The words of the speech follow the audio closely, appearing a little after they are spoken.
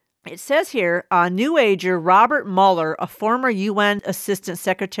It says here, New Ager Robert Mueller, a former UN Assistant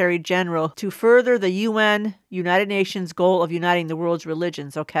Secretary General, to further the United Nations goal of uniting the world's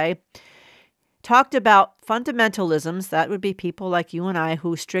religions, talked about fundamentalisms, that would be people like you and I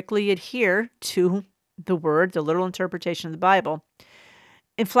who strictly adhere to the word, the literal interpretation of the Bible,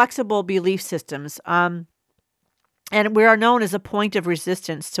 inflexible belief systems, and we are known as a point of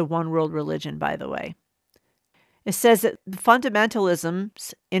resistance to one world religion, by the way. It says that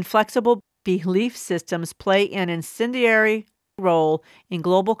fundamentalism's inflexible belief systems play an incendiary role in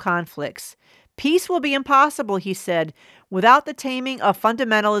global conflicts. Peace will be impossible, he said, without the taming of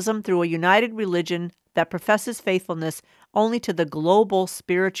fundamentalism through a united religion that professes faithfulness only to the global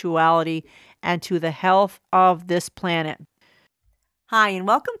spirituality and to the health of this planet. Hi, and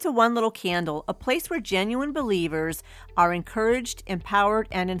welcome to One Little Candle, a place where genuine believers are encouraged, empowered,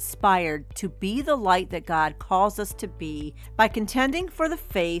 and inspired to be the light that God calls us to be by contending for the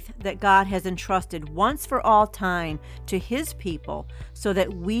faith that God has entrusted once for all time to His people so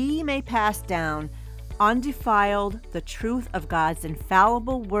that we may pass down undefiled the truth of God's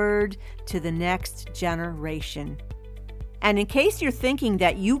infallible word to the next generation. And in case you're thinking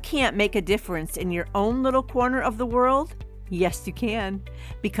that you can't make a difference in your own little corner of the world, yes, you can,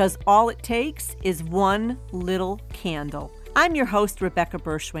 because all it takes is one little candle. I'm your host, Rebecca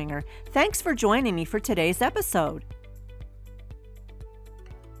Berschwinger. Thanks for joining me for today's episode.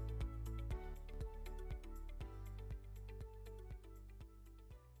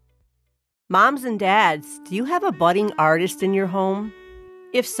 Moms and dads, do you have a budding artist in your home?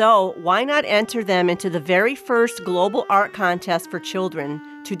 If so, why not enter them into the very first global art contest for children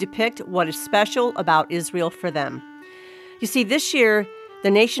to depict what is special about Israel for them? You see, this year, the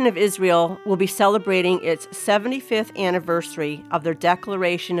nation of Israel will be celebrating its 75th anniversary of their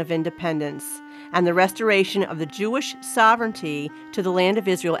Declaration of Independence and the restoration of the Jewish sovereignty to the land of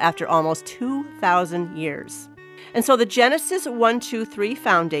Israel after almost 2,000 years. And so the Genesis 123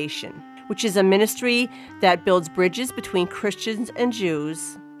 Foundation, which is a ministry that builds bridges between Christians and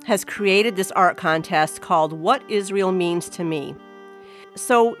Jews, has created this art contest called What Israel Means to Me.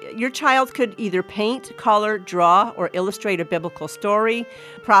 So your child could either paint, color, draw, or illustrate a biblical story,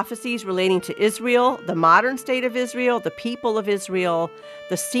 prophecies relating to Israel, the modern state of Israel, the people of Israel,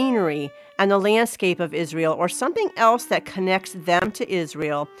 the scenery, and the landscape of Israel, or something else that connects them to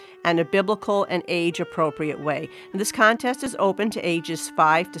Israel in a biblical and age-appropriate way. And this contest is open to ages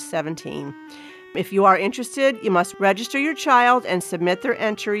 5 to 17. If you are interested, you must register your child and submit their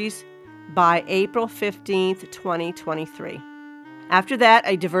entries by April 15th, 2023. After that,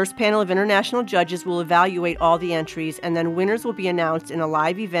 a diverse panel of international judges will evaluate all the entries, and then winners will be announced in a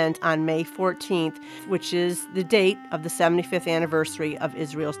live event on May 14th, which is the date of the 75th anniversary of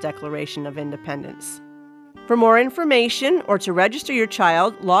Israel's Declaration of Independence. For more information or to register your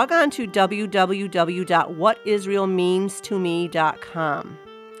child, log on to www.whatisraelmeanstome.com.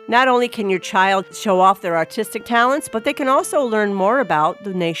 Not only can your child show off their artistic talents, but they can also learn more about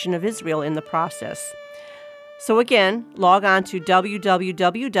the nation of Israel in the process. So again, log on to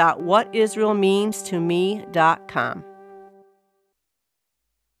www.whatisraelmeanstome.com.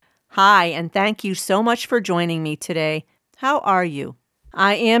 Hi, and thank you so much for joining me today. How are you?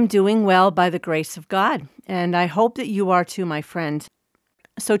 I am doing well by the grace of God, and I hope that you are too, my friend.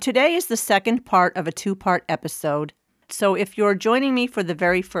 So today is the second part of a two-part episode. So if you're joining me for the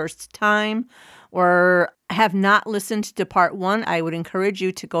very first time or have not listened to part one, I would encourage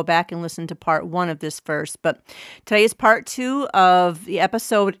you to go back and listen to part one of this first. But today is part two of the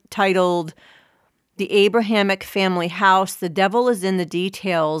episode titled The Abrahamic Family House. The Devil is in the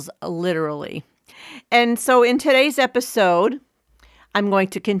Details, literally. And so in today's episode, I'm going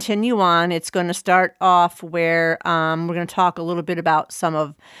to continue on. It's going to start off where we're going to talk a little bit about some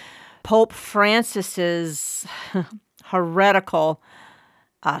of Pope Francis's heretical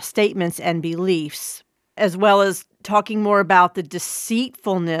statements and beliefs, as well as talking more about the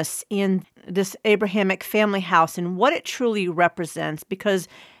deceitfulness in this Abrahamic family house and what it truly represents. Because,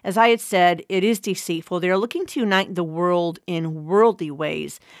 as I had said, it is deceitful. They're looking to unite the world in worldly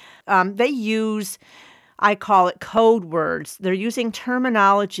ways. They use, I call it, code words. They're using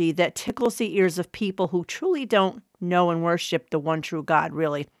terminology that tickles the ears of people who truly don't know and worship the one true God,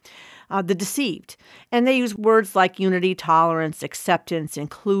 really. The deceived. And they use words like unity, tolerance, acceptance,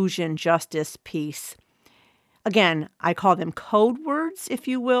 inclusion, justice, peace. Again, I call them code words, if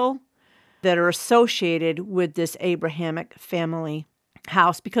you will, that are associated with this Abrahamic family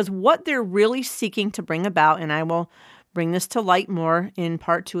house, because what they're really seeking to bring about, and I will bring this to light more in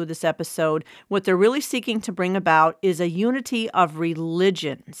part two of this episode, what they're really seeking to bring about is a unity of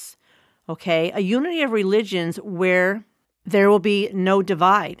religions, okay? A unity of religions where there will be no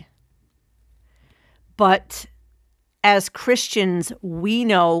divide. But as Christians, we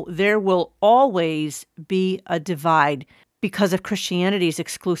know there will always be a divide because of Christianity's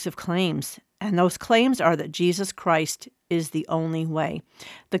exclusive claims. And those claims are that Jesus Christ is the only way.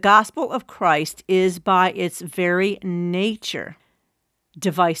 The gospel of Christ is by its very nature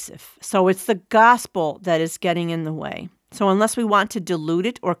divisive. So it's the gospel that is getting in the way. So unless we want to dilute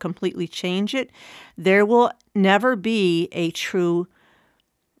it or completely change it, there will never be a true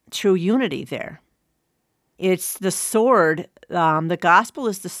unity there. It's the sword. The gospel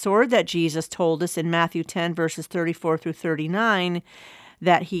is the sword that Jesus told us in Matthew 10, verses 34 through 39,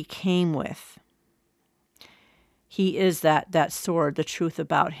 that he came with. He is that sword, the truth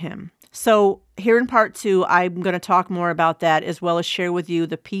about him. So here in part 2, I'm going to talk more about that, as well as share with you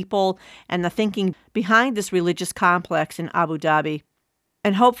the people and the thinking behind this religious complex in Abu Dhabi,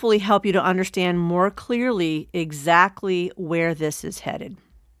 and hopefully help you to understand more clearly exactly where this is headed.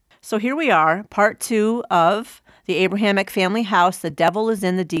 So here we are, part 2 of the Abrahamic Family House. The devil is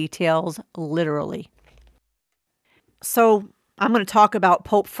in the details, literally. So I'm going to talk about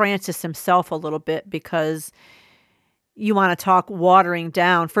Pope Francis himself a little bit, because you want to talk watering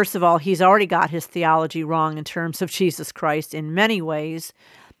down. First of all, he's already got his theology wrong in terms of Jesus Christ in many ways,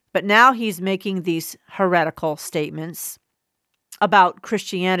 but now he's making these heretical statements about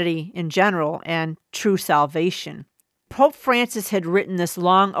Christianity in general and true salvation. Pope Francis had written this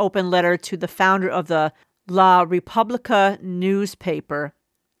long open letter to the founder of the La Repubblica newspaper,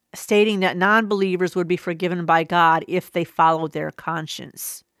 stating that non-believers would be forgiven by God if they followed their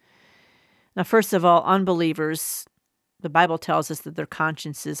conscience. Now, first of all, unbelievers, the Bible tells us that their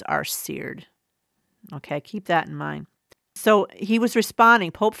consciences are seared. Okay, keep that in mind. So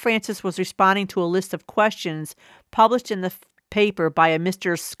Pope Francis was responding to a list of questions published in the paper by a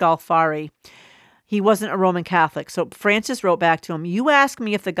Mr. Scalfari. He wasn't a Roman Catholic. So Francis wrote back to him, "You ask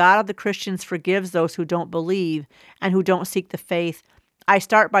me if the God of the Christians forgives those who don't believe and who don't seek the faith. I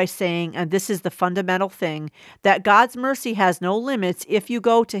start by saying, and this is the fundamental thing, that God's mercy has no limits if you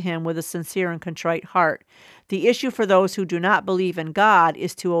go to him with a sincere and contrite heart. The issue for those who do not believe in God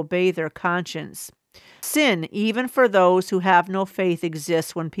is to obey their conscience. Sin, even for those who have no faith,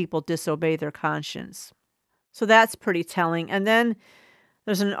 exists when people disobey their conscience." So that's pretty telling. And then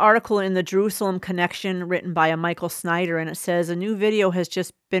there's an article in the Jerusalem Connection written by a Michael Snyder, and it says, a new video has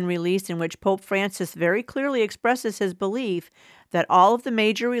just been released in which Pope Francis very clearly expresses his belief that all of the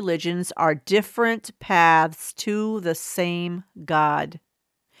major religions are different paths to the same God.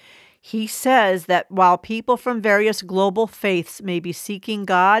 He says that while people from various global faiths may be seeking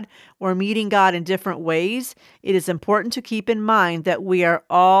God or meeting God in different ways, it is important to keep in mind that we are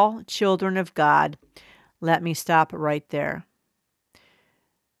all children of God. Let me stop right there.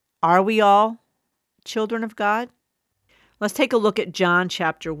 Are we all children of God? Let's take a look at John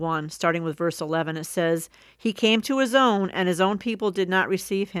chapter 1, starting with verse 11. It says, "He came to his own, and his own people did not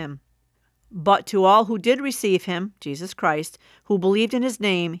receive him. But to all who did receive him, Jesus Christ, who believed in his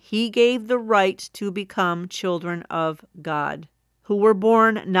name, he gave the right to become children of God, who were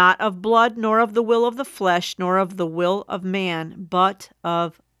born not of blood, nor of the will of the flesh, nor of the will of man, but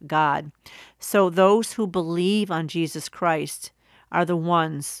of God." So those who believe on Jesus Christ are the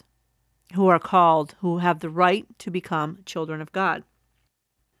ones who are called, who have the right to become children of God.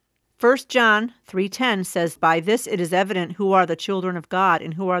 1 John 3:10 says, "By this it is evident who are the children of God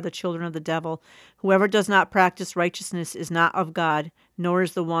and who are the children of the devil. Whoever does not practice righteousness is not of God, nor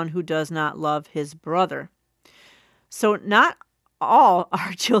is the one who does not love his brother." So not all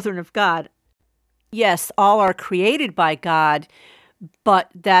are children of God. Yes, all are created by God,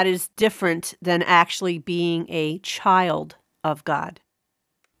 but that is different than actually being a child of God.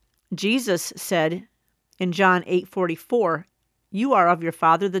 Jesus said in John 8:44, "You are of your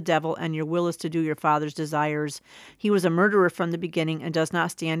father the devil, and your will is to do your father's desires. He was a murderer from the beginning and does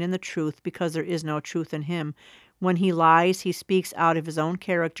not stand in the truth, because there is no truth in him. When he lies, he speaks out of his own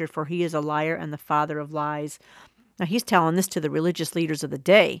character, for he is a liar and the father of lies." Now he's telling this to the religious leaders of the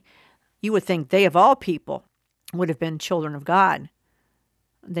day. You would think they, of all people, would have been children of God.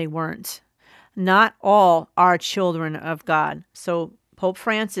 They weren't. Not all are children of God. So Pope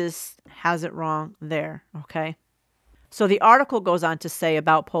Francis has it wrong there, okay? So the article goes on to say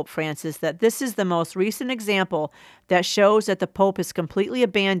about Pope Francis that this is the most recent example that shows that the Pope has completely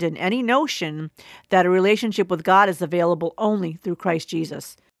abandoned any notion that a relationship with God is available only through Christ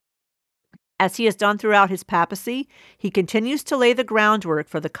Jesus. As he has done throughout his papacy, he continues to lay the groundwork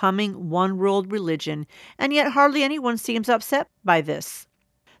for the coming one-world religion, and yet hardly anyone seems upset by this.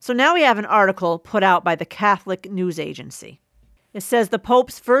 So now we have an article put out by the Catholic News Agency. It says the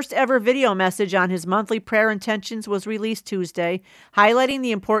Pope's first ever video message on his monthly prayer intentions was released Tuesday, highlighting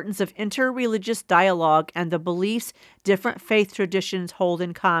the importance of interreligious dialogue and the beliefs different faith traditions hold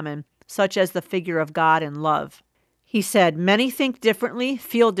in common, such as the figure of God and love. He said, "Many think differently,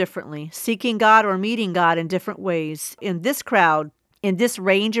 feel differently, seeking God or meeting God in different ways. In this crowd, in this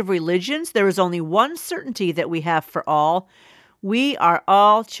range of religions, there is only one certainty that we have for all. We are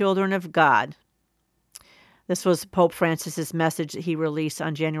all children of God." This was Pope Francis's message that he released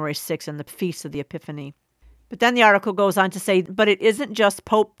on January 6th on the Feast of the Epiphany. But then the article goes on to say, but it isn't just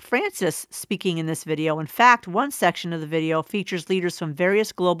Pope Francis speaking in this video. In fact, one section of the video features leaders from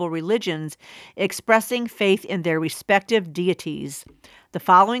various global religions expressing faith in their respective deities. The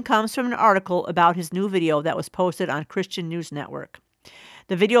following comes from an article about his new video that was posted on Christian News Network.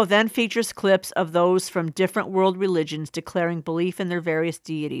 The video then features clips of those from different world religions declaring belief in their various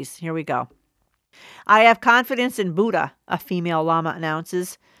deities. Here we go. "I have confidence in Buddha," a female lama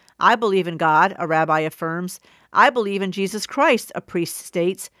announces. "I believe in God," a rabbi affirms. "I believe in Jesus Christ," a priest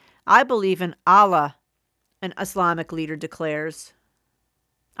states. "I believe in Allah," an Islamic leader declares.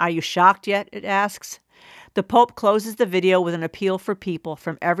 "Are you shocked yet?" it asks. The Pope closes the video with an appeal for people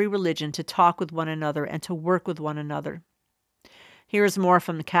from every religion to talk with one another and to work with one another. Here's more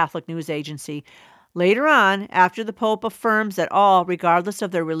from the Catholic News Agency. Later on, after the Pope affirms that all, regardless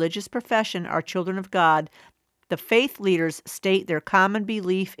of their religious profession, are children of God, the faith leaders state their common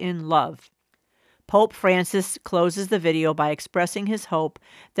belief in love. Pope Francis closes the video by expressing his hope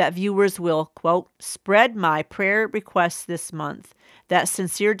that viewers will, quote, "spread my prayer requests this month, that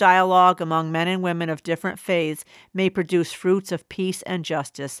sincere dialogue among men and women of different faiths may produce fruits of peace and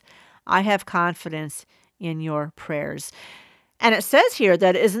justice. I have confidence in your prayers." And it says here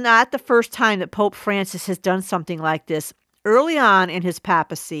that it is not the first time that Pope Francis has done something like this. Early on in his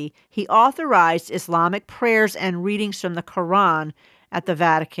papacy, he authorized Islamic prayers and readings from the Quran at the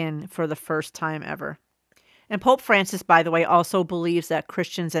Vatican for the first time ever. And Pope Francis, by the way, also believes that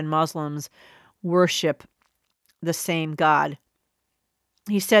Christians and Muslims worship the same God.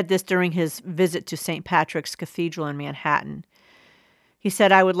 He said this during his visit to St. Patrick's Cathedral in Manhattan. He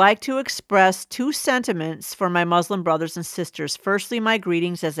said, "I would like to express two sentiments for my Muslim brothers and sisters. Firstly, my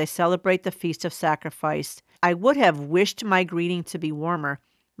greetings as they celebrate the Feast of Sacrifice. I would have wished my greeting to be warmer.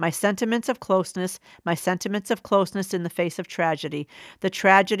 My sentiments of closeness in the face of tragedy, the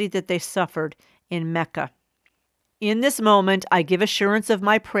tragedy that they suffered in Mecca. In this moment, I give assurance of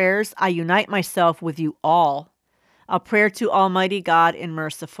my prayers. I unite myself with you all. A prayer to Almighty God and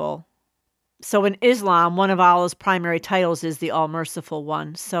Merciful." So in Islam, one of Allah's primary titles is the All-Merciful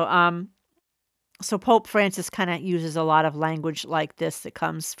One. So Pope Francis kind of uses a lot of language like this that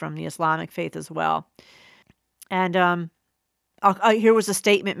comes from the Islamic faith as well. And here was a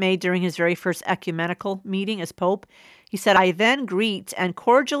statement made during his very first ecumenical meeting as Pope. He said, "I then greet and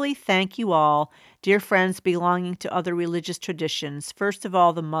cordially thank you all, dear friends belonging to other religious traditions, first of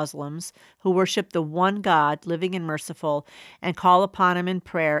all the Muslims, who worship the one God, living and merciful, and call upon him in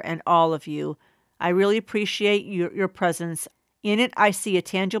prayer, and all of you. I really appreciate your presence. In it, I see a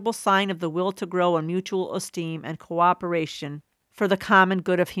tangible sign of the will to grow in mutual esteem and cooperation for the common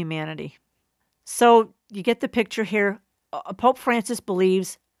good of humanity." So you get the picture here. Pope Francis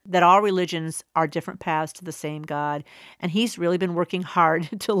believes that all religions are different paths to the same God, and he's really been working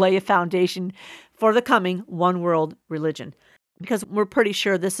hard to lay a foundation for the coming one world religion, because we're pretty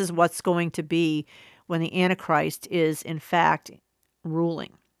sure this is what's going to be when the Antichrist is, in fact,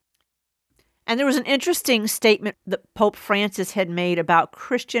 ruling. And there was an interesting statement that Pope Francis had made about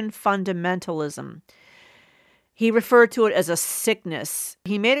Christian fundamentalism. He referred to it as a sickness.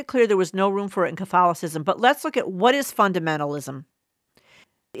 He made it clear there was no room for it in Catholicism. But let's look at what is fundamentalism.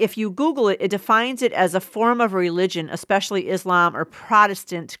 If you Google it, it defines it as a form of religion, especially Islam or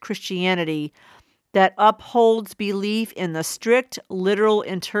Protestant Christianity, that upholds belief in the strict literal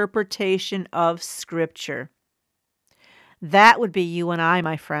interpretation of Scripture. That would be you and I,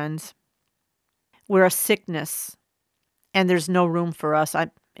 my friends. We're a sickness, and there's no room for us.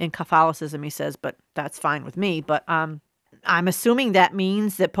 In Catholicism, he says, but that's fine with me. But I'm assuming that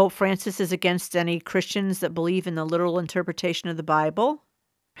means that Pope Francis is against any Christians that believe in the literal interpretation of the Bible.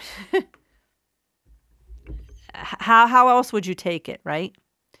 How else would you take it, right?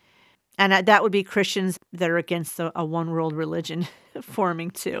 And that would be Christians that are against a one-world religion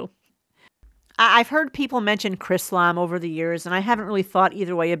forming too. I've heard people mention Chrislam over the years, and I haven't really thought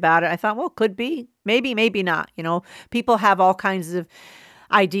either way about it. I thought, well, could be. Maybe, maybe not. You know, people have all kinds of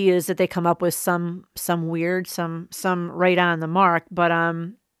ideas that they come up with, some weird, some right on the mark. But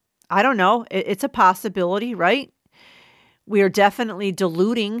I don't know. It's a possibility, right? We are definitely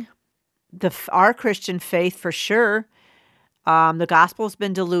diluting our Christian faith for sure. The gospel's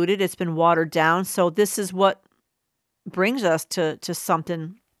been diluted. It's been watered down. So this is what brings us to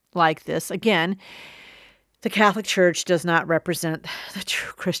something like this. Again, the Catholic Church does not represent the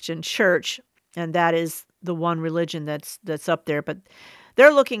true Christian church, and that is the one religion that's up there. But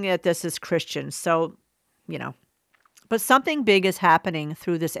they're looking at this as Christians. So, but something big is happening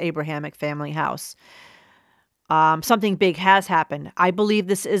through this Abrahamic family house. Something big has happened. I believe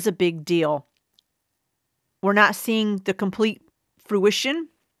this is a big deal. We're not seeing the complete fruition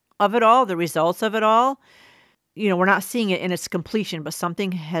of it all, the results of it all. We're not seeing it in its completion, but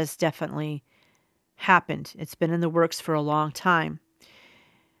something has definitely happened. It's been in the works for a long time.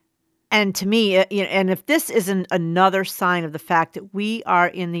 And to me, and if this isn't another sign of the fact that we are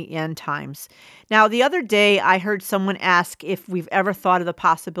in the end times. Now, the other day, I heard someone ask if we've ever thought of the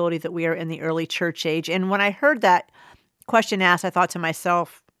possibility that we are in the early church age. And when I heard that question asked, I thought to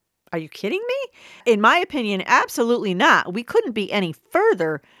myself, are you kidding me? In my opinion, absolutely not. We couldn't be any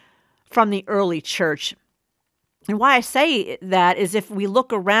further from the early church. And why I say that is if we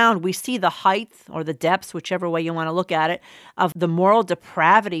look around, we see the height or the depths, whichever way you want to look at it, of the moral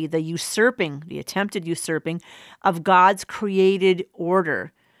depravity, the attempted usurping of God's created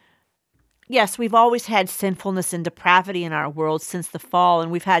order. Yes, we've always had sinfulness and depravity in our world since the fall,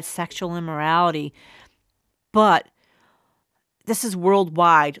 and we've had sexual immorality. But this is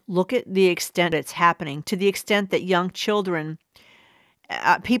worldwide. Look at the extent it's happening, to the extent that young children,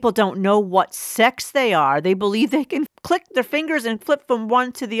 people don't know what sex they are. They believe they can click their fingers and flip from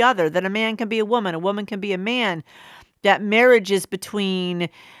one to the other, that a man can be a woman can be a man, that marriage is between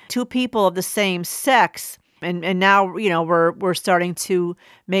two people of the same sex. And now, we're starting to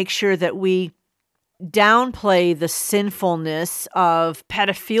make sure that we downplay the sinfulness of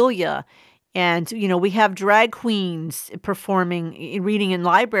pedophilia. And, we have drag queens performing, reading in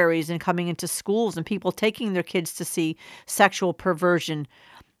libraries and coming into schools, and people taking their kids to see sexual perversion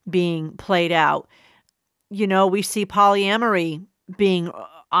being played out. We see polyamory being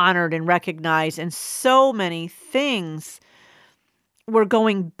honored and recognized, and so many things. We're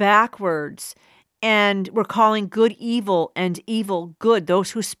going backwards, and we're calling good evil and evil good.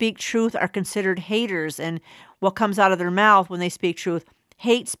 Those who speak truth are considered haters, and what comes out of their mouth when they speak truth,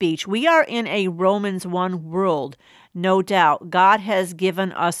 hate speech. We are in a Romans 1 world, no doubt. God has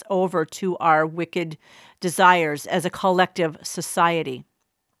given us over to our wicked desires as a collective society.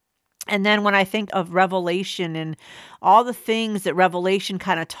 And then when I think of Revelation and all the things that Revelation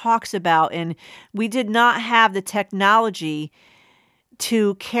kind of talks about, and we did not have the technology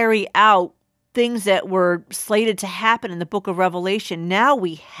to carry out things that were slated to happen in the book of Revelation. Now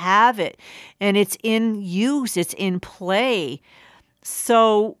we have it, and it's in use, it's in play.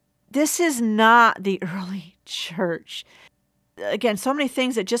 So this is not the early church. Again, so many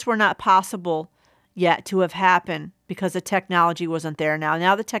things that just were not possible yet to have happened because the technology wasn't there.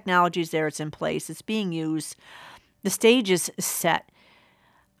 Now the technology is there, it's in place, it's being used. The stage is set.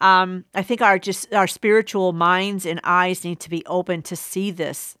 I think our spiritual minds and eyes need to be open to see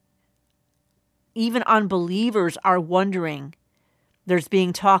this. Even unbelievers are wondering. There's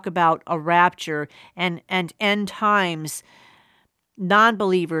being talk about a rapture and end times.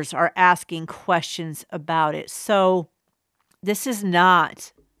 Non-believers are asking questions about it. So this is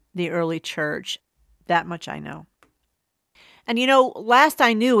not the early church. That much I know. And last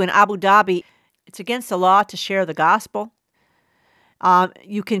I knew in Abu Dhabi, it's against the law to share the gospel.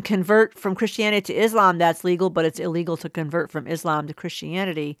 You can convert from Christianity to Islam. That's legal, but it's illegal to convert from Islam to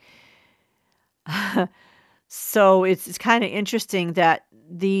Christianity. So it's kind of interesting that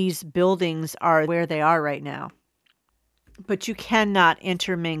these buildings are where they are right now. But you cannot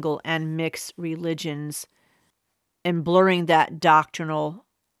intermingle and mix religions and blurring that doctrinal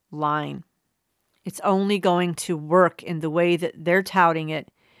line. It's only going to work in the way that they're touting it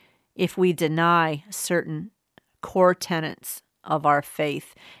if we deny certain core tenets of our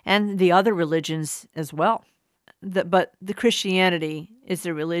faith and the other religions as well. But the Christianity is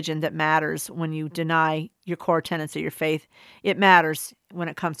the religion that matters when you deny your core tenets of your faith. It matters when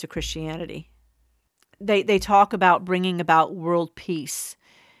it comes to Christianity. They talk about bringing about world peace,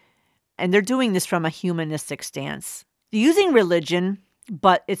 and they're doing this from a humanistic stance. They're using religion,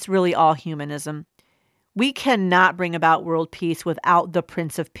 but it's really all humanism. We cannot bring about world peace without the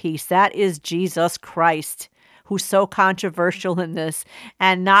Prince of Peace. That is Jesus Christ, who's so controversial in this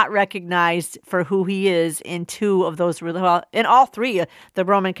and not recognized for who he is in two of those, in all three, the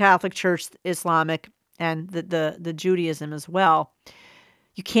Roman Catholic Church, Islamic, and the Judaism as well.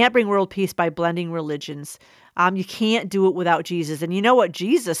 You can't bring world peace by blending religions. You can't do it without Jesus. And you know what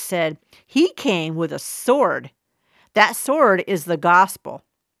Jesus said? He came with a sword. That sword is the gospel,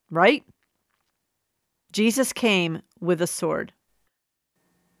 right? Jesus came with a sword.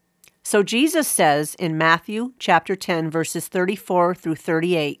 So Jesus says in Matthew chapter 10, verses 34 through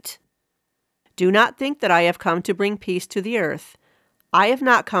 38, "Do not think that I have come to bring peace to the earth. I have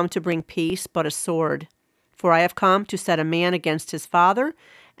not come to bring peace, but a sword. For I have come to set a man against his father,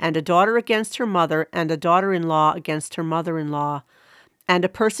 and a daughter against her mother, and a daughter-in-law against her mother-in-law. And a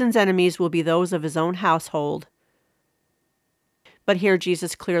person's enemies will be those of his own household." But here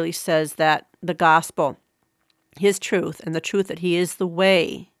Jesus clearly says that the gospel, his truth, and the truth that he is the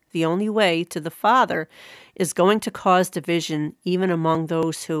way, the only way to the Father, is going to cause division even among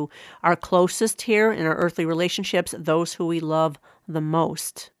those who are closest here in our earthly relationships, those who we love the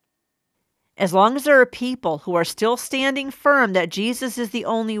most. As long as there are people who are still standing firm that Jesus is the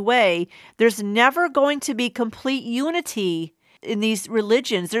only way, there's never going to be complete unity in these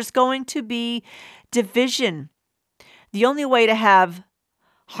religions. There's going to be division. The only way to have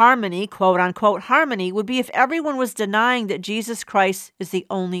harmony, quote unquote harmony, would be if everyone was denying that Jesus Christ is the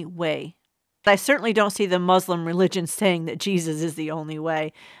only way. I certainly don't see the Muslim religion saying that Jesus is the only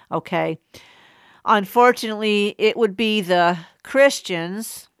way, okay? Unfortunately, it would be the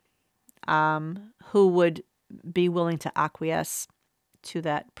Christians who would be willing to acquiesce to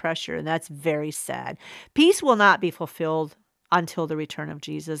that pressure, and that's very sad. Peace will not be fulfilled until the return of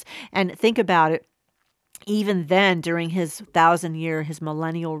Jesus. And think about it. Even then, during his 1,000-year, his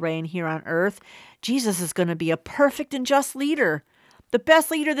millennial reign here on earth, Jesus is going to be a perfect and just leader, the best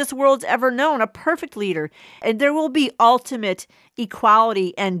leader this world's ever known, a perfect leader. And there will be ultimate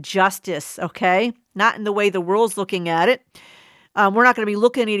equality and justice, okay? Not in the way the world's looking at it. We're not going to be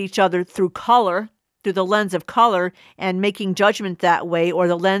looking at each other through color, through the lens of color, and making judgment that way, or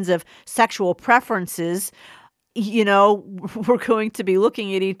the lens of sexual preferences. You know, we're going to be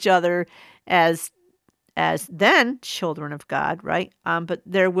looking at each other as then children of God, right? But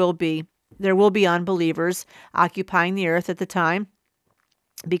there will be unbelievers occupying the earth at the time,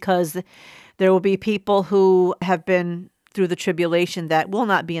 because there will be people who have been through the tribulation that will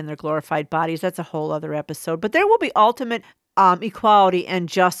not be in their glorified bodies. That's a whole other episode. But there will be ultimate equality and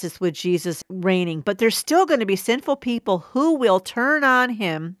justice with Jesus reigning. But there's still going to be sinful people who will turn on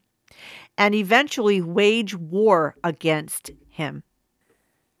him and eventually wage war against him.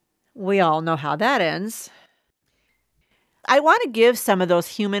 We all know how that ends. I want to give some of those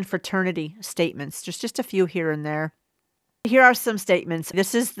human fraternity statements, just a few here and there. Here are some statements.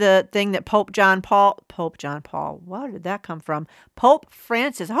 This is the thing that Pope John Paul, where did that come from? Pope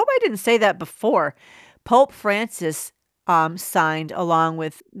Francis, I hope I didn't say that before. Pope Francis signed along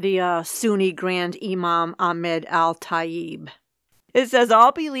with the Sunni Grand Imam Ahmed al-Tayyib. It says,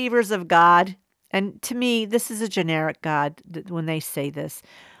 "All believers of God," and to me, this is a generic God when they say this,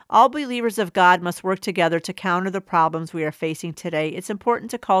 "all believers of God must work together to counter the problems we are facing today. It's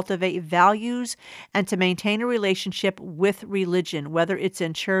important to cultivate values and to maintain a relationship with religion, whether it's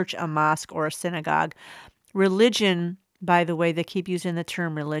in church, a mosque, or a synagogue." Religion, by the way, they keep using the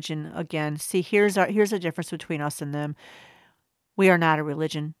term religion again. See, here's a difference between us and them. We are not a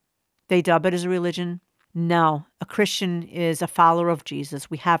religion. They dub it as a religion. No, a Christian is a follower of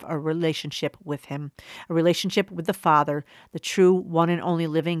Jesus. We have a relationship with him, a relationship with the Father, the true one and only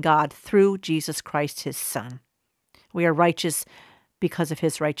living God, through Jesus Christ, his Son. We are righteous because of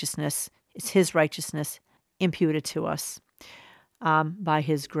his righteousness. It's his righteousness imputed to us by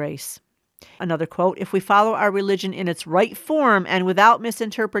his grace. Another quote, "If we follow our religion in its right form and without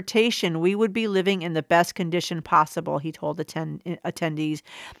misinterpretation, we would be living in the best condition possible," he told attendees.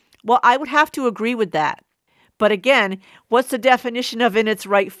 Well, I would have to agree with that. But again, what's the definition of in its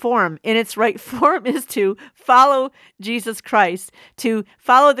right form? In its right form is to follow Jesus Christ, to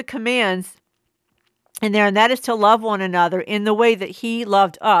follow the commands in there, and that is to love one another in the way that he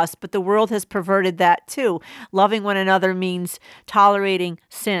loved us. But the world has perverted that too. Loving one another means tolerating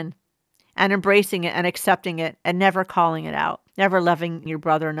sin and embracing it and accepting it and never calling it out, never loving your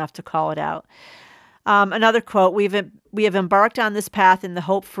brother enough to call it out. Another quote, we have embarked on this path in the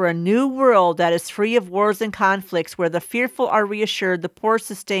hope for a new world that is free of wars and conflicts, where the fearful are reassured, the poor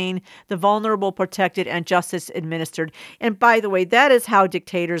sustained, the vulnerable protected, and justice administered." And by the way, that is how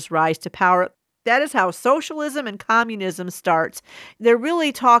dictators rise to power. That is how socialism and communism starts. They're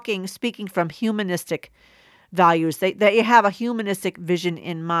really speaking from humanistic values. They have a humanistic vision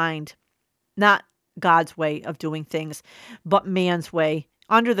in mind, not God's way of doing things, but man's way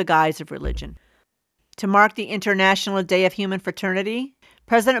under the guise of religion. To mark the International Day of Human Fraternity,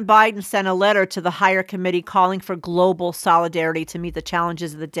 President Biden sent a letter to the Higher Committee calling for global solidarity to meet the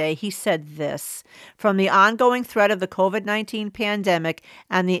challenges of the day. He said this: "From the ongoing threat of the COVID-19 pandemic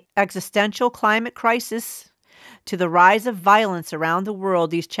and the existential climate crisis to the rise of violence around the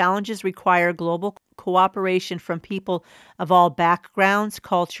world, these challenges require global cooperation from people of all backgrounds,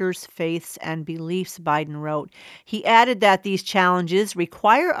 cultures, faiths, and beliefs, Biden wrote. He added that these challenges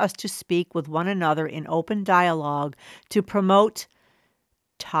require us to speak with one another in open dialogue to promote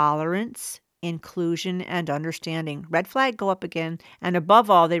tolerance, inclusion, and understanding. Red flag, go up again. And above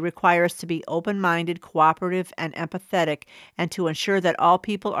all, they require us to be open-minded, cooperative, and empathetic, and to ensure that all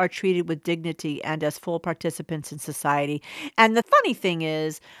people are treated with dignity and as full participants in society. And the funny thing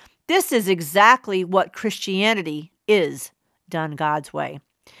is, this is exactly what Christianity is, done God's way.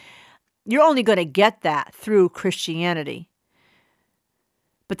 You're only going to get that through Christianity.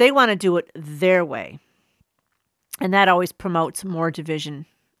 But they want to do it their way. And that always promotes more division,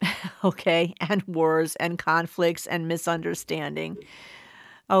 okay, and wars and conflicts and misunderstanding,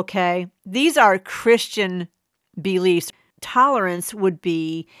 okay? These are Christian beliefs. Tolerance would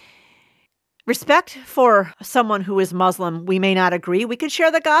be respect for someone who is Muslim. We may not agree. We can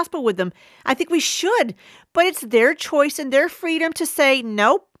share the gospel with them. I think we should, but it's their choice and their freedom to say,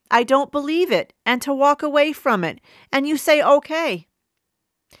 nope, I don't believe it, and to walk away from it. And you say, okay.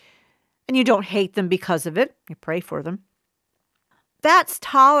 And you don't hate them because of it. You pray for them. That's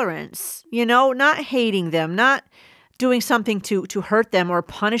tolerance, not hating them, not doing something to hurt them or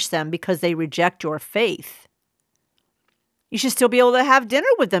punish them because they reject your faith. You should still be able to have dinner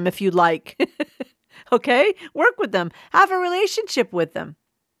with them if you'd like. Okay? Work with them. Have a relationship with them.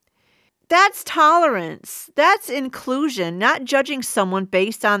 That's tolerance. That's inclusion, not judging someone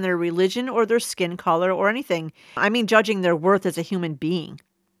based on their religion or their skin color or anything. I mean, judging their worth as a human being.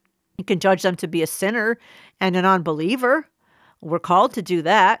 You can judge them to be a sinner and an unbeliever. We're called to do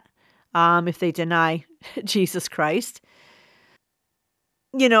that if they deny Jesus Christ.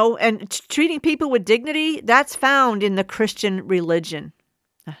 And treating people with dignity, that's found in the Christian religion.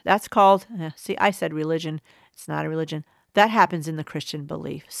 That's called, see, I said religion. It's not a religion. That happens in the Christian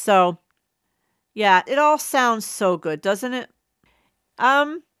belief. So, yeah, it all sounds so good, doesn't it?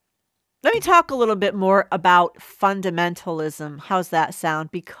 Let me talk a little bit more about fundamentalism. How's that sound?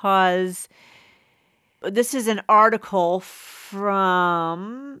 Because this is an article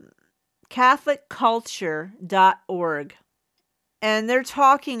from CatholicCulture.org. And they're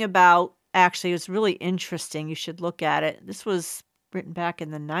talking about, actually, it's really interesting. You should look at it. This was written back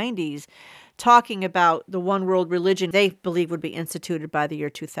in the 90s, talking about the one world religion they believe would be instituted by the year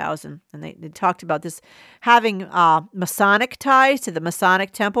 2000. And they talked about this having Masonic ties to the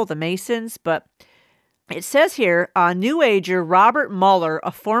Masonic Temple, the Masons. But it says here, New Ager Robert Mueller,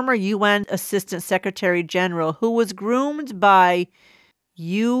 a former UN Assistant Secretary General who was groomed by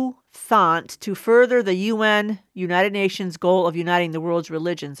U Thant to further the United Nations goal of uniting the world's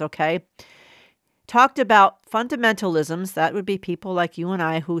religions, okay? Talked about fundamentalisms, that would be people like you and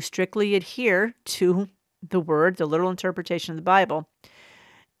I who strictly adhere to the word, the literal interpretation of the Bible.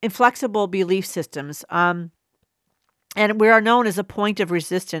 Inflexible belief systems. And we are known as a point of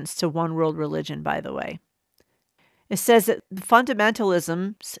resistance to one world religion, by the way. It says that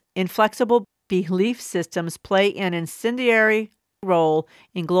fundamentalisms, inflexible belief systems play an incendiary role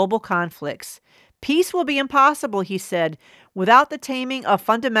in global conflicts. Peace will be impossible, he said, without the taming of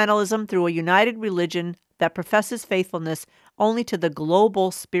fundamentalism through a united religion that professes faithfulness only to the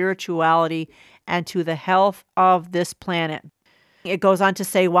global spirituality and to the health of this planet. It goes on to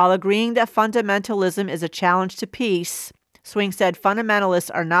say, while agreeing that fundamentalism is a challenge to peace, Swing said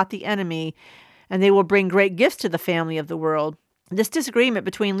fundamentalists are not the enemy, and they will bring great gifts to the family of the world. This disagreement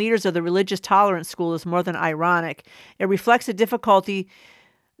between leaders of the religious tolerance school is more than ironic. It reflects a difficulty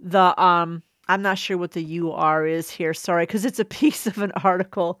I'm not sure what the UR is here, sorry, because it's a piece of an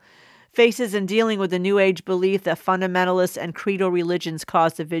article, faces in dealing with the New Age belief that fundamentalists and credo religions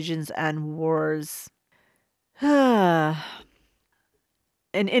cause divisions and wars. An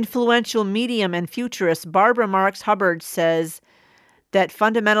influential medium and futurist, Barbara Marx Hubbard, says that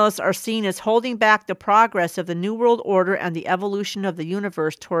fundamentalists are seen as holding back the progress of the New World Order and the evolution of the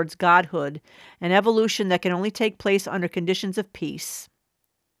universe towards godhood, an evolution that can only take place under conditions of peace.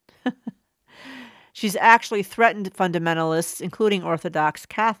 She's actually threatened fundamentalists, including Orthodox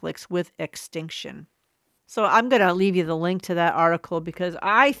Catholics, with extinction. So I'm going to leave you the link to that article because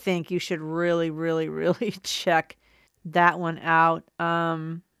I think you should really, really, really check that one out.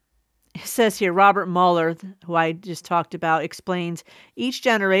 It says here, Robert Mueller, who I just talked about, explains, each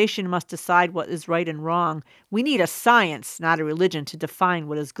generation must decide what is right and wrong. We need a science, not a religion, to define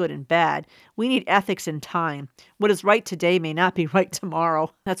what is good and bad. We need ethics and time. What is right today may not be right tomorrow.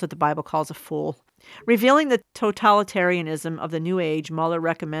 That's what the Bible calls a fool. Revealing the totalitarianism of the New Age, Mueller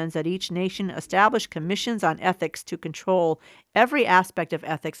recommends that each nation establish commissions on ethics to control every aspect of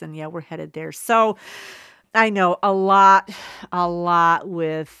ethics. And yeah, we're headed there. So I know a lot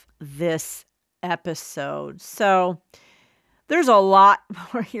with this episode. So there's a lot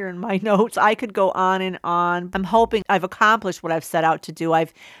more here in my notes. I could go on and on. I'm hoping I've accomplished what I've set out to do.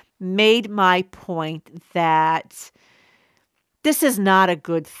 I've made my point that this is not a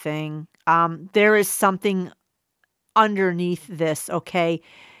good thing. There is something underneath this, okay?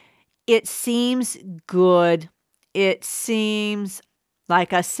 It seems good. It seems,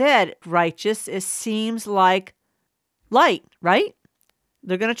 like I said, righteous. It seems like light, right?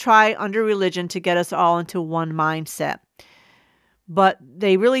 They're going to try under religion to get us all into one mindset. But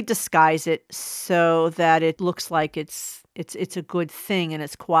they really disguise it so that it looks like it's a good thing and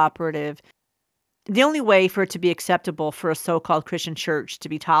it's cooperative. The only way for it to be acceptable for a so-called Christian church to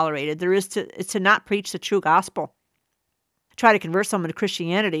be tolerated is to not preach the true gospel. Try to convert someone to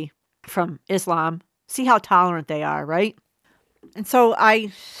Christianity from Islam. See how tolerant they are, right? And so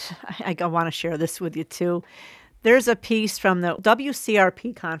I want to share this with you too. There's a piece from the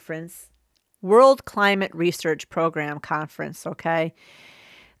WCRP conference, World Climate Research Program Conference, okay?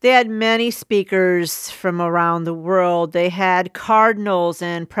 They had many speakers from around the world. They had cardinals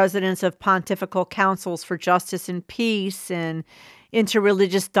and presidents of pontifical councils for justice and peace and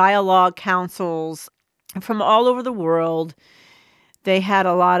interreligious dialogue councils from all over the world. They had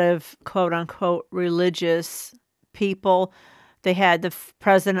a lot of quote-unquote religious people. They had the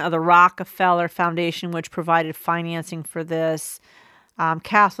president of the Rockefeller Foundation, which provided financing for this,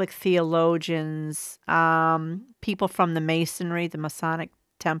 Catholic theologians, people from the Masonry, the Masonic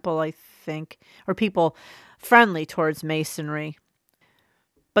Temple, I think, or people friendly towards Masonry.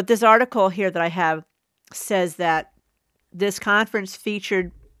 But this article here that I have says that this conference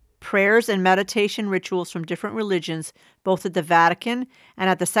featured prayers and meditation rituals from different religions, both at the Vatican and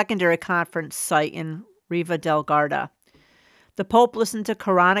at the secondary conference site in Riva del Garda. The Pope listened to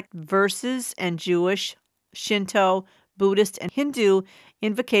Quranic verses and Jewish, Shinto, Buddhist, and Hindu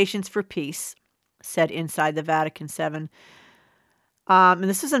invocations for peace, said Inside the Vatican 7. And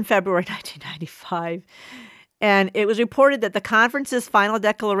this was in February 1995. And it was reported that the conference's final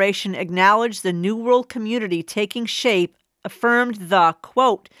declaration acknowledged the New World community taking shape, affirmed the,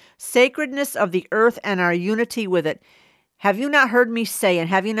 quote, sacredness of the earth and our unity with it. Have you not heard me say, and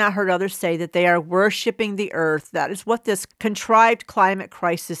have you not heard others say, that they are worshiping the earth? That is what this contrived climate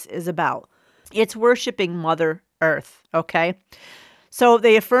crisis is about. It's worshiping Mother Earth, okay? So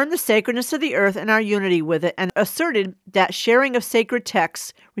they affirmed the sacredness of the earth and our unity with it, and asserted that sharing of sacred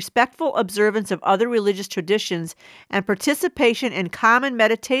texts, respectful observance of other religious traditions, and participation in common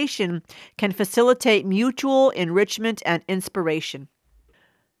meditation can facilitate mutual enrichment and inspiration.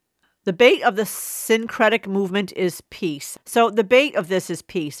 The bait of the syncretic movement is peace. So the bait of this is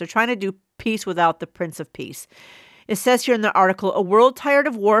peace. They're trying to do peace without the Prince of Peace. It says here in the article, a world tired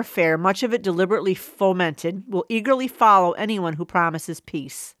of warfare, much of it deliberately fomented, will eagerly follow anyone who promises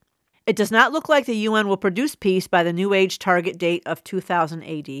peace. It does not look like the UN will produce peace by the New Age target date of 2000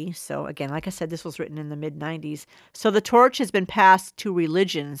 AD. So again, like I said, this was written in the mid-90s. So the torch has been passed to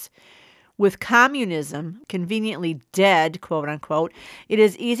religions. With communism conveniently dead, quote unquote, it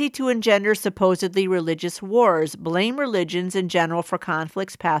is easy to engender supposedly religious wars, blame religions in general for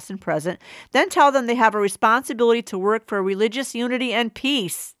conflicts past and present, then tell them they have a responsibility to work for religious unity and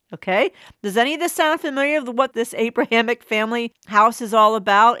peace. Okay? Does any of this sound familiar with what this Abrahamic family house is all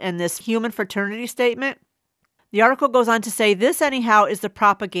about and this human fraternity statement? The article goes on to say, this anyhow is the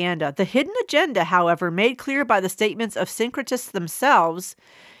propaganda. The hidden agenda, however, made clear by the statements of syncretists themselves,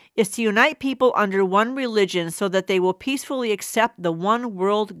 is to unite people under one religion so that they will peacefully accept the one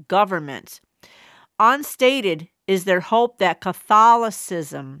world government. Unstated is their hope that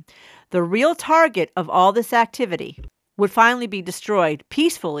Catholicism, the real target of all this activity, would finally be destroyed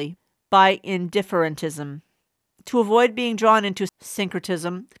peacefully by indifferentism. To avoid being drawn into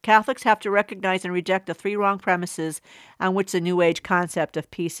syncretism, Catholics have to recognize and reject the three wrong premises on which the New Age concept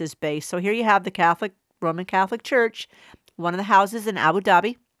of peace is based. So here you have the Roman Catholic Church, one of the houses in Abu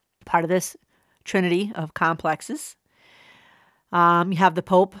Dhabi, part of this trinity of complexes. You have the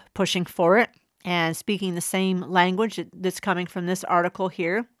Pope pushing for it and speaking the same language that's coming from this article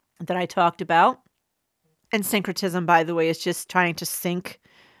here that I talked about. And syncretism, by the way, is just trying to sync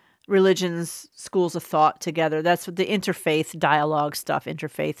religions, schools of thought together. That's what the interfaith dialogue stuff,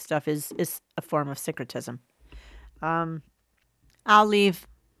 interfaith stuff is a form of syncretism. I'll leave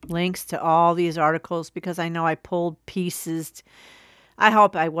links to all these articles because I know I pulled pieces. I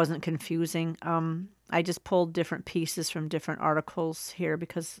hope I wasn't confusing. I just pulled different pieces from different articles here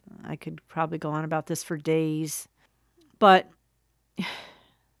because I could probably go on about this for days. But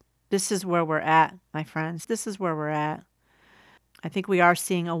this is where we're at, my friends. This is where we're at. I think we are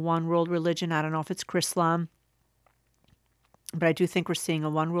seeing a one world religion. I don't know if it's Chrislam, but I do think we're seeing a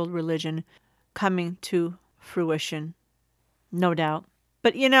one world religion coming to fruition, no doubt.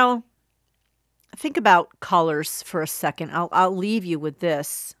 But think about colors for a second. I'll leave you with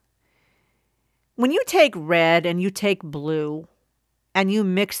this. When you take red and you take blue and you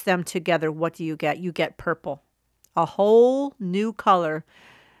mix them together, what do you get? You get purple, a whole new color.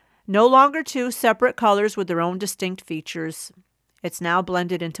 No longer two separate colors with their own distinct features. It's now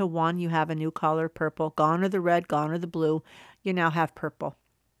blended into one. You have a new color, purple. Gone are the red, gone are the blue. You now have purple.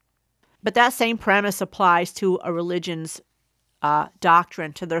 But that same premise applies to a religion's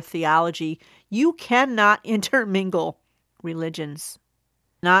doctrine, to their theology. You cannot intermingle religions,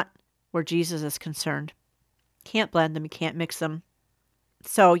 not where Jesus is concerned. Can't blend them. You can't mix them.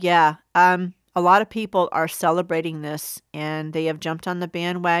 So yeah, a lot of people are celebrating this, and they have jumped on the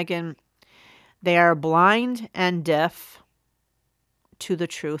bandwagon. They are blind and deaf to the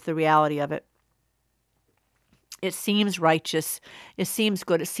truth, the reality of it. It seems righteous. It seems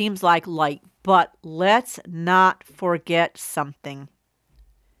good. It seems like light. But let's not forget something.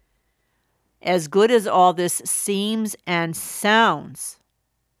 As good as all this seems and sounds,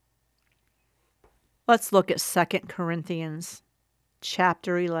 let's look at 2 Corinthians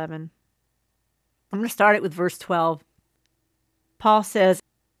chapter 11. I'm going to start it with verse 12. Paul says,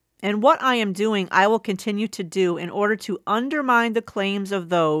 "And what I am doing, I will continue to do in order to undermine the claims of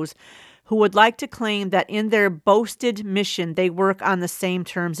those who would like to claim that in their boasted mission they work on the same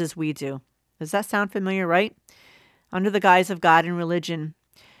terms as we do." Does that sound familiar, right? Under the guise of God and religion,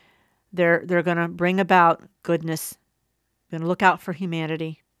 they're going to bring about goodness, going to look out for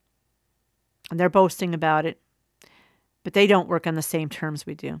humanity, and they're boasting about it, but they don't work on the same terms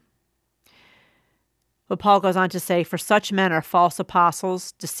we do. But Paul goes on to say, "For such men are false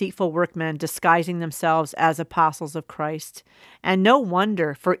apostles, deceitful workmen, disguising themselves as apostles of Christ. And no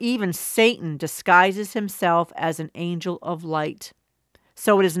wonder, for even Satan disguises himself as an angel of light.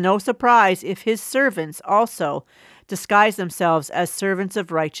 So it is no surprise if his servants also disguise themselves as servants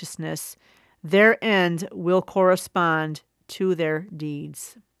of righteousness. Their end will correspond to their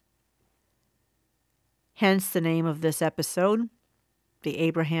deeds." Hence the name of this episode, The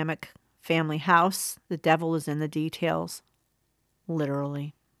Abrahamic Family House. The devil is in the details,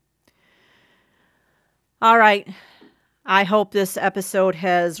 literally. All right. I hope this episode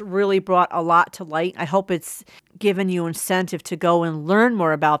has really brought a lot to light. I hope it's given you incentive to go and learn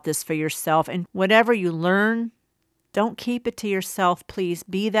more about this for yourself. And whatever you learn, don't keep it to yourself, please.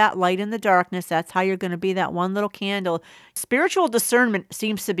 Be that light in the darkness. That's how you're going to be that one little candle. Spiritual discernment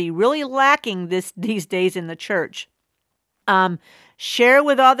seems to be really lacking these days in the church. Share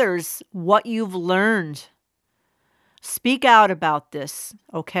with others what you've learned. Speak out about this,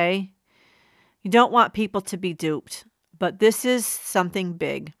 okay? You don't want people to be duped, but this is something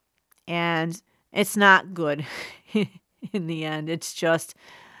big, and it's not good in the end. It's just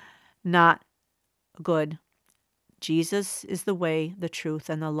not good. Jesus is the way, the truth,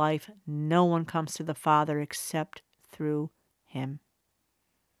 and the life. No one comes to the Father except through him.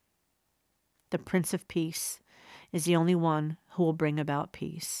 The Prince of Peace is the only one who will bring about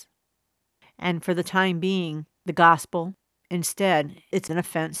peace. And for the time being, the gospel, instead, it's an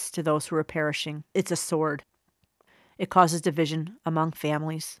offense to those who are perishing. It's a sword. It causes division among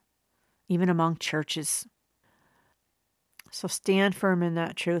families, even among churches. So stand firm in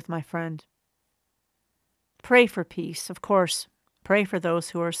that truth, my friend. Pray for peace, of course. Pray for those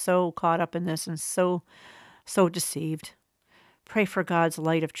who are so caught up in this and so deceived. Pray for God's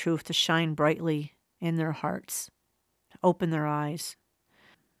light of truth to shine brightly in their hearts. Open their eyes.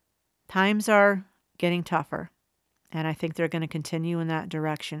 Times are getting tougher, and I think they're going to continue in that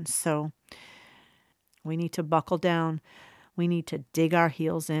direction. So we need to buckle down. We need to dig our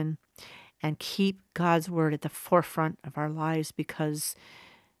heels in and keep God's word at the forefront of our lives, because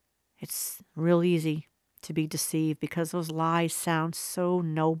it's real easy to be deceived, because those lies sound so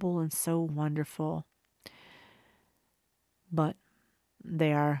noble and so wonderful. But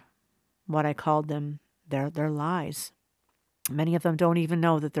they are what I called them. They're lies. Many of them don't even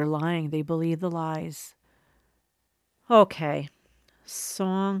know that they're lying. They believe the lies. Okay,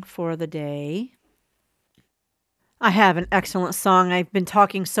 song for the day. I have an excellent song. I've been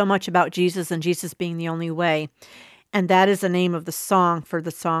talking so much about Jesus and Jesus being the only way. And that is the name of the song for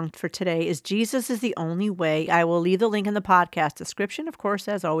today is Jesus is the Only Way. I will leave the link in the podcast description. Of course,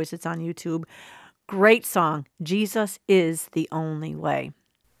 as always, it's on YouTube. Great song. Jesus is the Only Way.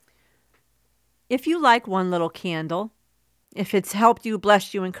 If you like One Little Candle, if it's helped you,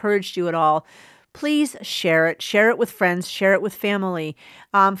 blessed you, encouraged you at all, please share it. Share it with friends. Share it with family.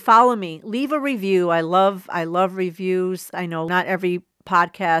 Follow me. Leave a review. I love reviews. I know not every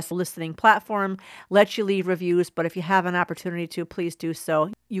podcast listening platform lets you leave reviews, but if you have an opportunity to, please do so.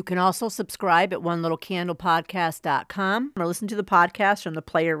 You can also subscribe at onelittlecandlepodcast.com or listen to the podcast from the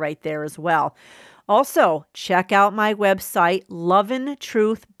player right there as well. Also, check out my website,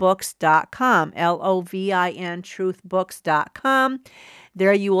 lovintruthbooks.com, Lovin truthbooks.com.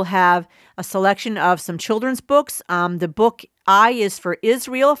 There you will have a selection of some children's books. The book I is for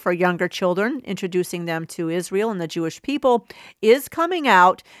Israel, for younger children, introducing them to Israel and the Jewish people, is coming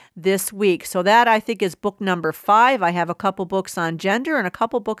out this week. So that, I think, is book number 5. I have a couple books on gender and a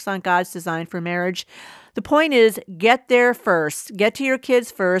couple books on God's design for marriage. The point is, get there first. Get to your kids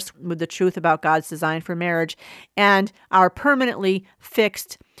first with the truth about God's design for marriage and our permanently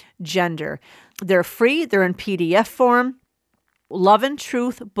fixed gender. They're free. They're in PDF form.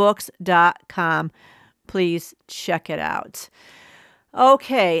 lovintruthbooks.com. Please check it out.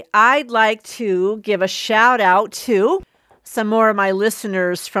 Okay, I'd like to give a shout out to some more of my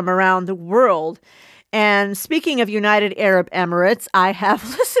listeners from around the world. And speaking of United Arab Emirates, I have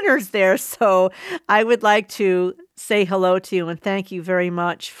listeners there, so I would like to say hello to you and thank you very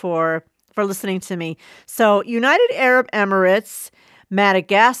much for listening to me. So United Arab Emirates,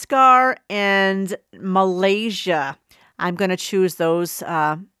 Madagascar, and Malaysia. I'm going to choose those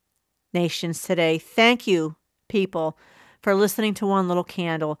nations today. Thank you, people, for listening to One Little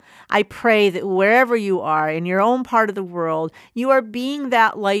Candle. I pray that wherever you are, in your own part of the world, you are being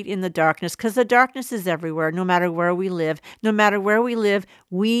that light in the darkness, because the darkness is everywhere, no matter where we live. No matter where we live,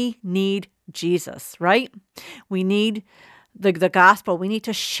 we need Jesus, right? We need the gospel. We need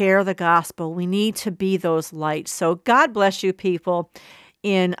to share the gospel. We need to be those lights. So God bless you, people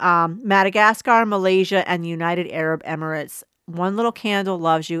in Madagascar, Malaysia, and United Arab Emirates. One Little Candle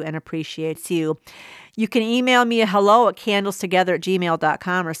loves you and appreciates you. You can email me a hello at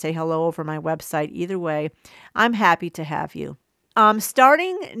candlestogether@gmail.com or say hello over my website. Either way, I'm happy to have you.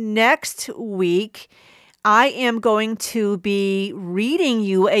 Starting next week, I am going to be reading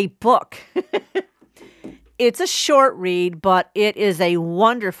you a book. It's a short read, but it is a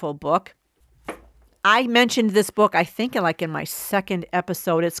wonderful book. I mentioned this book, I think, in my second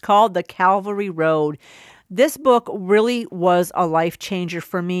episode. It's called The Calvary Road. This book really was a life changer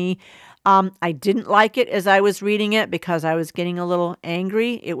for me. I didn't like it as I was reading it because I was getting a little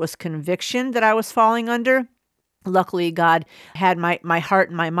angry. It was conviction that I was falling under. Luckily, God had my heart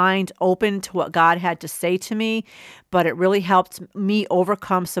and my mind open to what God had to say to me, but it really helped me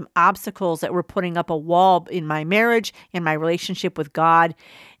overcome some obstacles that were putting up a wall in my marriage and my relationship with God.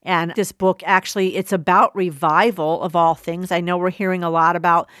 And this book, actually, it's about revival of all things. I know we're hearing a lot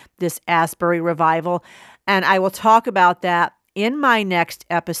about this Asbury revival, and I will talk about that in my next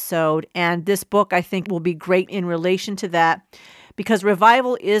episode. And this book, I think, will be great in relation to that, because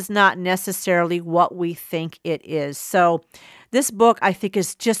revival is not necessarily what we think it is. So this book, I think,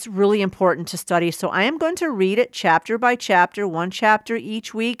 is just really important to study. So I am going to read it chapter by chapter, one chapter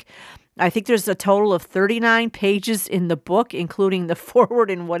each week. I think there's a total of 39 pages in the book, including the foreword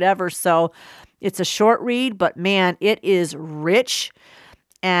and whatever. So it's a short read, but man, it is rich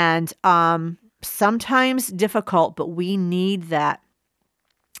and sometimes difficult, but we need that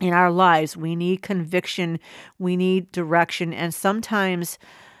in our lives. We need conviction, we need direction, and sometimes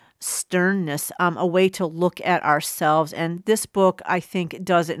sternness, a way to look at ourselves. And this book, I think,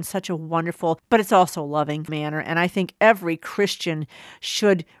 does it in such a wonderful, but it's also loving manner. And I think every Christian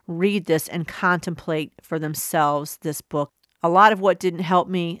should read this and contemplate for themselves this book. A lot of what didn't help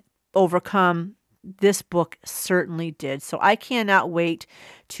me overcome, this book certainly did. So I cannot wait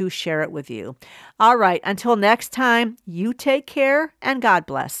to share it with you. All right, until next time, you take care and God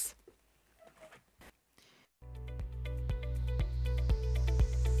bless.